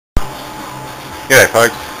G'day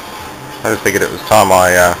folks, I just figured it was time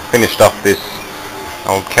I finished off this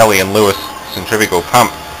old Kelly and Lewis centrifugal pump.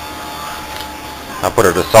 I put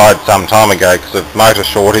it aside some time ago because of motor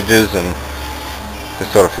shortages and just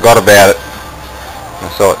sort of forgot about it. I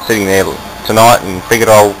saw it sitting there tonight and figured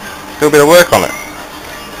I'll do a bit of work on it.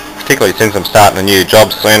 Particularly since I'm starting a new job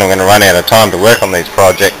soon, I'm going to run out of time to work on these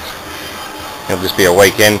projects. It'll just be a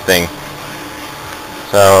weekend thing.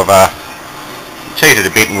 So I've cheated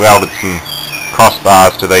a bit and welded some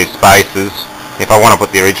crossbars to these spaces. If I want to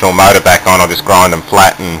put the original motor back on, I'll just grind them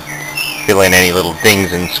flat and fill in any little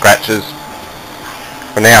dings and scratches.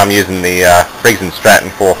 For now I'm using the Briggs & Stratton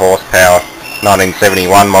 4 horsepower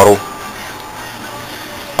 1971 model.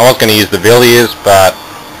 I was going to use the Villiers, but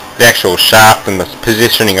the actual shaft and the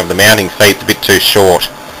positioning of the mounting feet's a bit too short.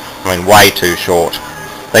 I mean, way too short.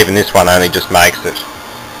 Even this one only just makes it.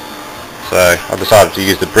 So I decided to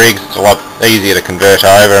use the Briggs. It's a lot easier to convert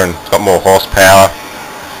over and it's got more horsepower,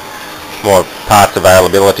 more parts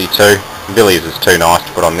availability too. The Villiers is too nice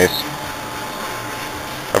to put on this.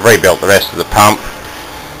 I've rebuilt the rest of the pump.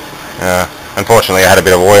 Unfortunately I had a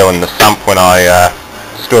bit of oil in the sump when I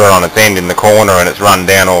stood it on its end in the corner and it's run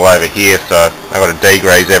down all over here, so I've got to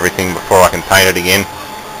degrease everything before I can paint it again.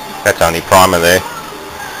 That's only primer there.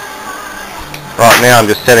 Right now I'm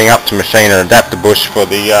just setting up to machine an adapter bush for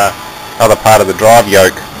the other part of the drive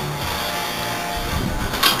yoke.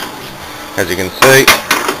 As you can see,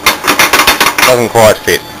 it doesn't quite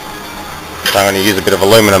fit. So I'm going to use a bit of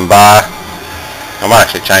aluminum bar. I might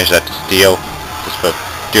actually change that to steel, just for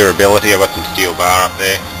durability. I've got some steel bar up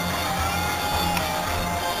there.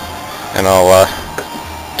 And I'll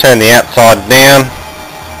turn the outside down,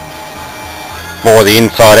 bore the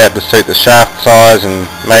inside out to suit the shaft size, and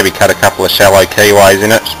maybe cut a couple of shallow keyways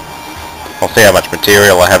in it. I'll see how much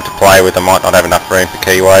material I have to play with. I might not have enough room for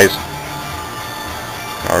keyways.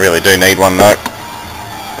 I really do need one though.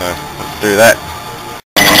 So let's do that.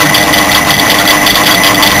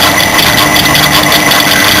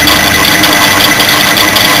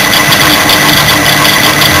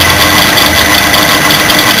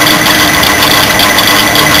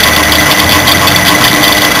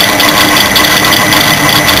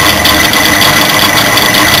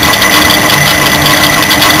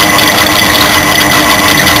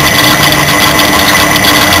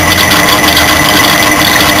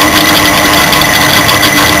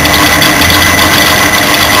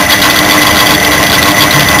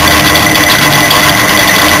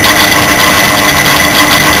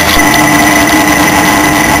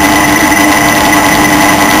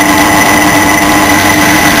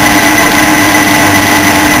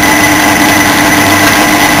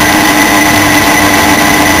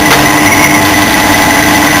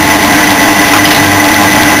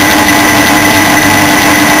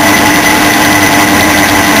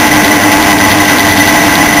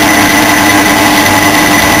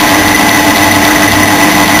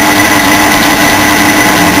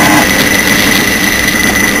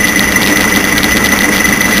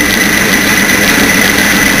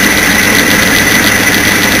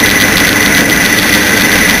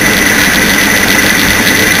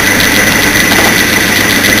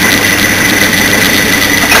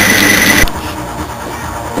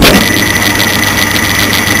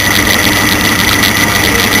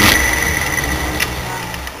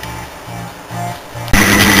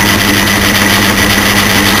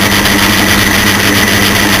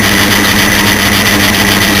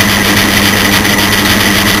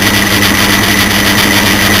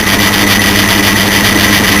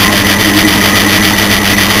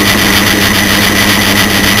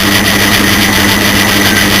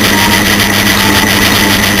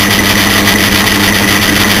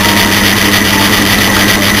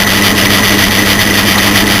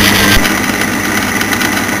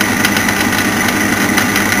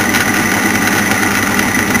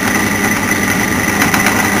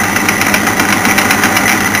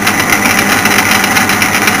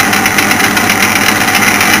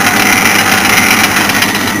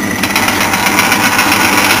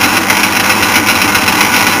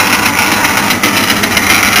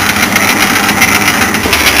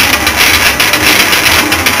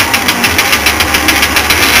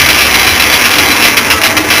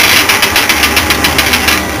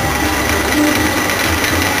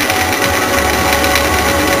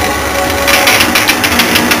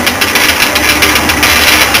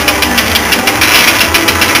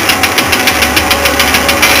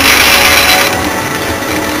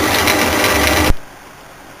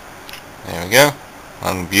 Go.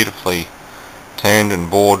 Beautifully turned and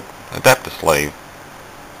bored adapter sleeve.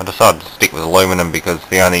 I decided to stick with aluminum because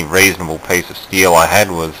the only reasonable piece of steel I had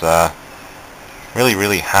was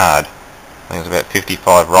really hard. think it was about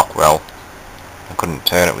 55 Rockwell. I couldn't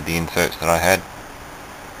turn it with the inserts that I had.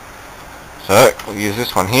 So we'll use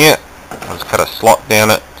this one here. I'll just cut a slot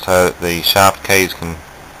down it so that the shaft keys can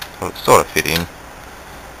sort of fit in.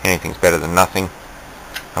 Anything's better than nothing.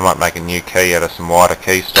 I might make a new key out of some wider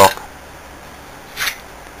key stock.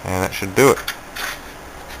 And that should do it.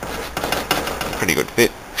 Pretty good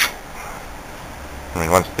fit. I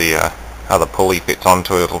mean, once the other pulley fits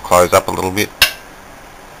onto it, it'll close up a little bit.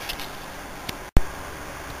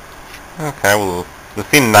 Okay, well, the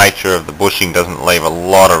thin nature of the bushing doesn't leave a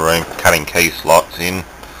lot of room for cutting key slots in.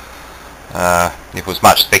 If it was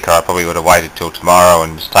much thicker, I probably would have waited till tomorrow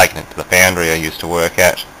and just taken it to the foundry I used to work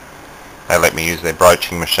at. They let me use their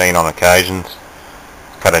broaching machine on occasions.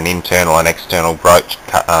 Cut an internal and external broach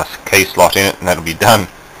key slot in it, and that'll be done.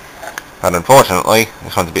 But unfortunately,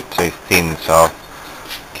 this one's a bit too thin, so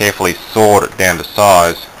I've carefully sawed it down to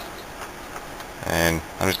size. And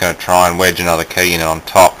I'm just going to try and wedge another key in on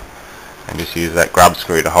top, and just use that grub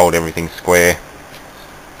screw to hold everything square.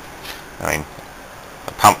 I mean,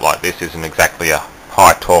 a pump like this isn't exactly a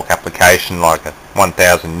high torque application like a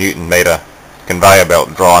 1000 Newton meter conveyor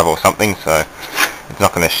belt drive or something, so it's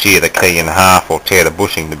not going to shear the key in half or tear the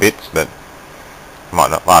bushing to bits, but it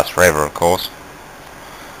might not last forever, of course.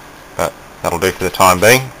 But that'll do for the time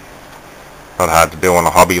being. Not hard to do on a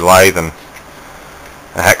hobby lathe and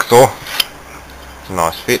a hacksaw. It's a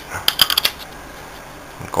nice fit.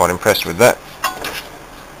 I'm quite impressed with that.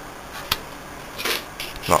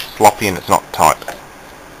 It's not sloppy and it's not tight.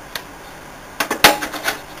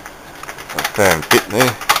 A firm fit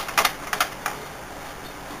there.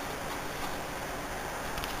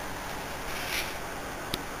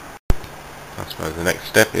 I suppose the next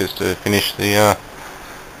step is to finish the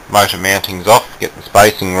motor mountings off, get the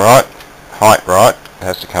spacing right, height right. It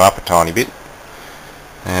has to come up a tiny bit,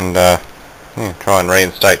 and yeah, try and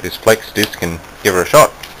reinstate this flex disc and give her a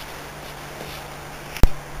shot.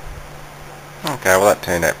 Okay, well that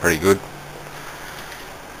turned out pretty good.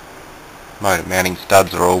 Motor mounting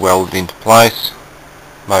studs are all welded into place,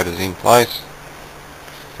 motor's in place,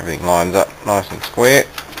 everything lines up nice and square.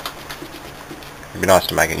 It'd be nice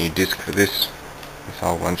to make a new disc for this. This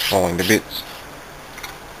old one's falling to bits.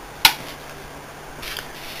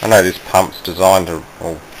 I know this pump's designed to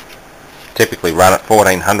typically run at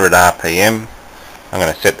 1400 RPM. I'm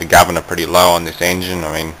going to set the governor pretty low on this engine.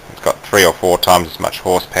 I mean, it's got 3 or 4 times as much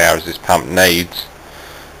horsepower as this pump needs.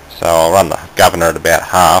 So I'll run the governor at about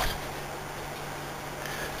half.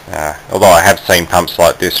 Although I have seen pumps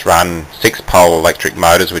like this run 6-pole electric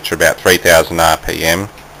motors, which are about 3000 RPM.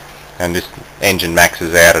 And this engine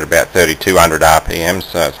maxes out at about 3200 RPM,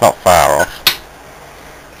 so it's not far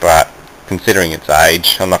off. But considering its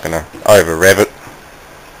age, I'm not going to over rev it.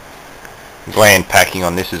 Gland packing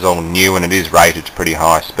on this is all new and it is rated to pretty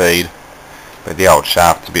high speed, but the old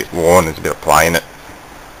shaft's a bit worn, there's a bit of play in it.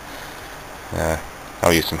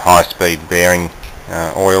 I'll use some high speed bearing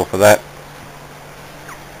oil for that.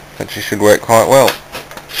 That should work quite well.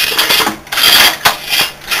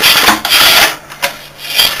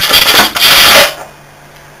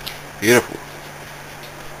 Beautiful.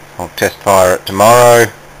 I'll test fire it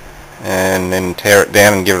tomorrow and then tear it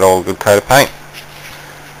down and give it all a good coat of paint.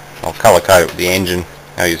 I'll colour code it with the engine.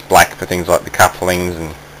 I'll use black for things like the couplings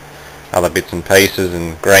and other bits and pieces,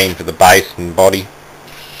 and green for the base and body.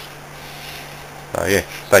 So yeah,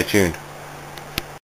 stay tuned.